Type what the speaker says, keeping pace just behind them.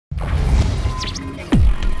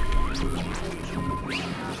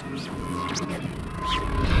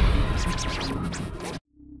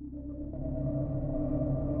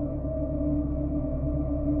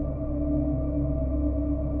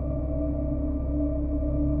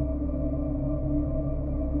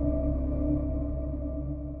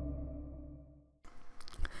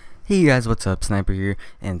Hey guys, what's up? Sniper here,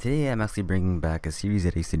 and today I'm actually bringing back a series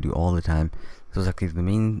that I used to do all the time. This was actually the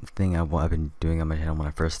main thing I've been doing on my channel when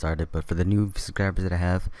I first started, but for the new subscribers that I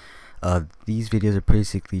have, these videos are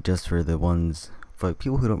basically just for the ones, for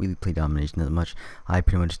people who don't really play domination as much. I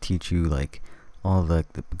pretty much teach you like all the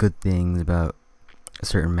good things about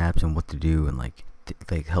certain maps and what to do, and like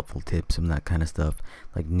helpful tips and that kind of stuff,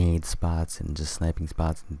 like nade spots and just sniping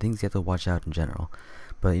spots and things you have to watch out in general.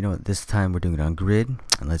 But you know what, this time we're doing it on grid,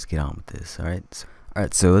 and let's get on with this.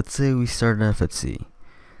 Alright, so let's say we start off at C.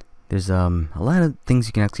 There's a lot of things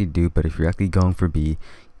you can actually do, but if you're actually going for B,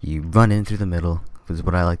 you run in through the middle, which is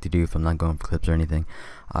what I like to do if I'm not going for clips or anything.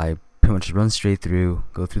 I pretty much run straight through,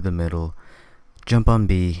 go through the middle, jump on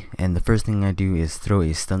B, and the first thing I do is throw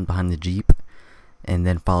a stun behind the Jeep, and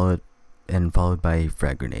then followed by a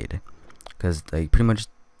frag grenade. Because like pretty much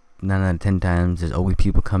 9 out of 10 times there's always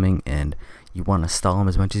people coming, and you want to stall them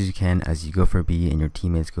as much as you can as you go for B and your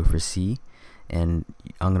teammates go for C. And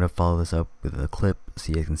I'm going to follow this up with a clip so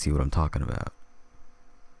you guys can see what I'm talking about.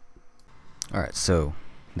 Alright, so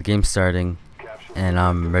the game's starting and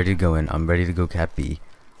I'm ready to go in. I'm ready to go cap B.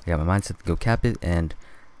 I got my mindset to go cap it, and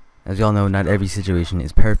as you all know, not every situation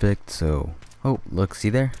is perfect. So, oh look, see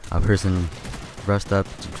there? A person rushed up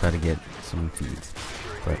to try to get some feeds,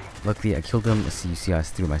 but luckily I killed him. You see I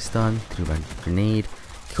threw my stun, threw my grenade,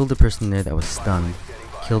 killed the person there that was stunned,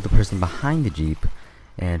 killed the person behind the Jeep,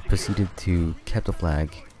 and proceeded to cap the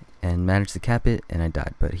flag and managed to cap it, and I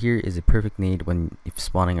died. But here is a perfect nade when if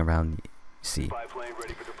spawning around C.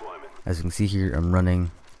 As you can see here, I'm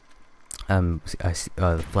running.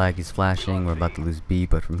 The flag is flashing. We're about to lose B,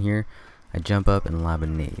 but from here I jump up and lob a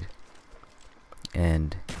nade,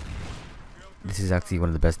 and this is actually one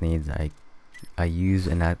of the best nades I use.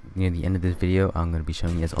 And at near the end of this video, I'm going to be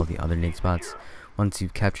showing you guys all the other nade spots. Once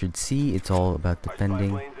you've captured C, it's all about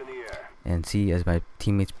defending. And C, as my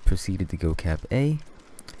teammates proceeded to go cap A,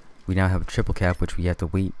 we now have a triple cap, which we have to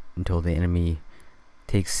wait until the enemy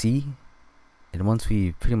takes C. And once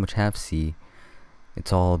we pretty much have C,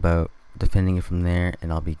 it's all about defending it from there.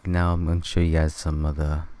 And I'm going to show you guys some of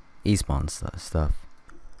the A spawn stuff.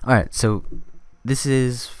 Alright, so this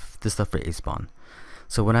is the stuff for A spawn.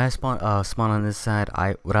 So when I spawn on this side,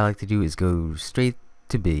 what I like to do is go straight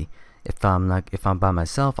to B. If I'm by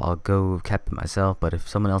myself, I'll go cap it myself. But if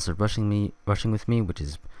someone else is rushing with me, which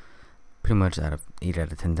is pretty much 8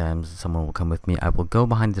 out of 10 times, someone will come with me. I will go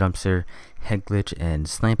behind the dumpster, head glitch, and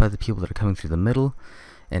snipe out the people that are coming through the middle,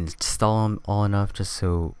 and stall them all enough just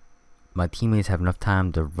so my teammates have enough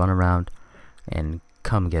time to run around and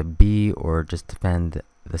come get B, or just defend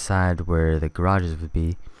the side where the garages would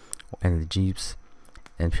be and the Jeeps,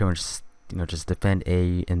 and pretty much just defend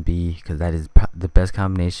A and B, because that is the best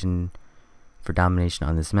combination for domination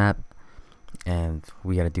on this map, and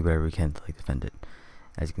we gotta do whatever we can to defend it.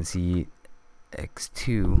 As you can see,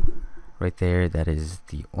 X2 right there, that is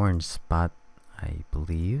the orange spot, I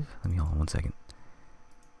believe. Let me hold on 1 second.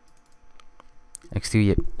 X2,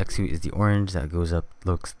 yep, X2 is the orange that goes up,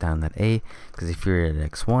 looks down that A, because if you're at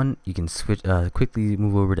X1, you can switch quickly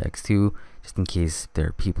move over to X2, just in case there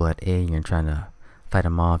are people at A and you're trying to fight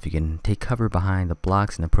them off. You can take cover behind the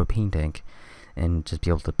blocks in the propane tank and just be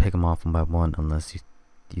able to pick them off one by one, unless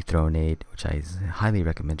you throw a nade, which I highly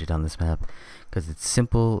recommended on this map, because it's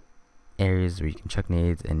simple areas where you can chuck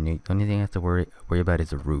nades, and the only thing you have to worry about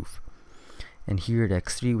is the roof. And here at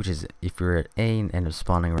X3, which is if you're at A and end up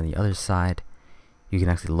spawning on the other side, you can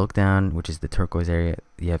actually look down, which is the turquoise area.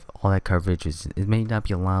 You have all that coverage, which it may not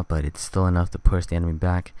be a lot, but it's still enough to push the enemy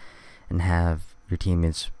back and have your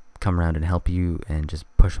teammates come around and help you and just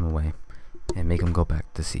push them away and make them go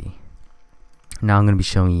back to C. Now I'm going to be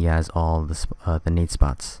showing you guys all the nade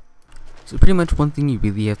spots. So pretty much one thing you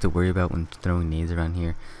really have to worry about when throwing nades around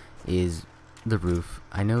here is the roof.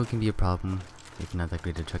 I know it can be a problem if you're not that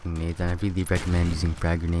great at chucking nades, and I really recommend using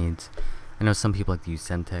frag grenades. I know some people like to use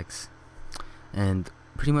Semtex, and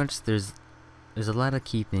pretty much there's a lot of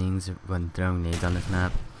key things when throwing nades on this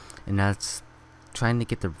map, and that's trying to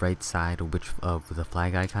get the right side of the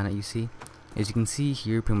flag icon that you see. As you can see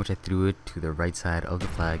here, pretty much I threw it to the right side of the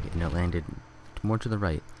flag, and it landed more to the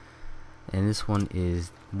right. And this one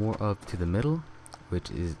is more up to the middle,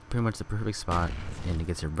 which is pretty much the perfect spot, and it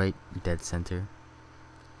gets it right dead center.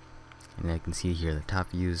 And I can see here the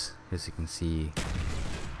top views, as you can see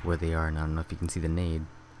where they are, and I don't know if you can see the nade.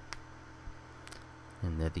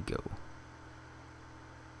 And there they go.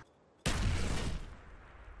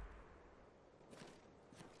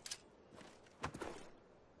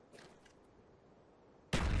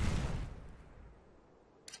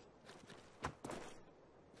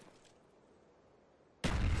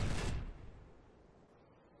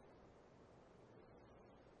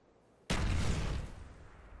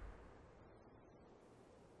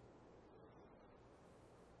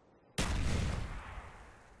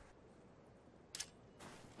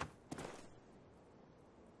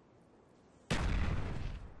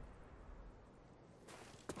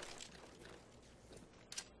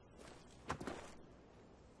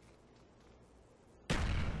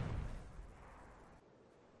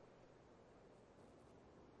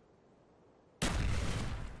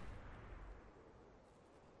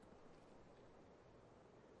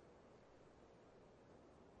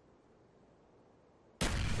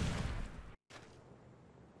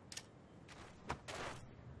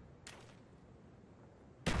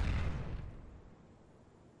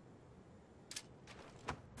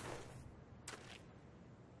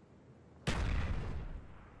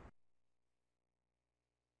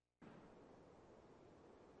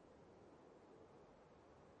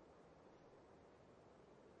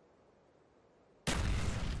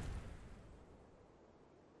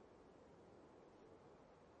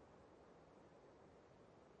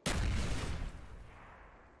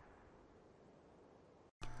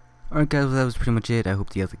 Alright guys, well, that was pretty much it. I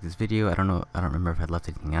hope you guys liked this video. I don't remember if I left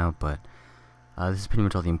anything out, but this is pretty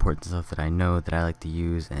much all the important stuff that I know that I like to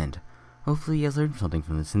use, and hopefully you guys learned something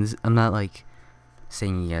from this. And this, I'm not like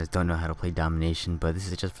saying you guys don't know how to play domination, but this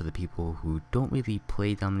is just for the people who don't really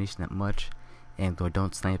play domination that much, and or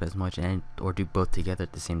don't snipe as much, and or do both together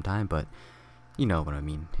at the same time. But you know what I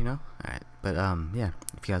mean, you know. Alright, but yeah,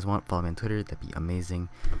 if you guys want, follow me on Twitter. That'd be amazing,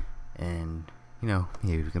 and you know,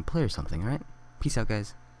 maybe we can play or something. Alright, peace out,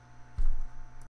 guys.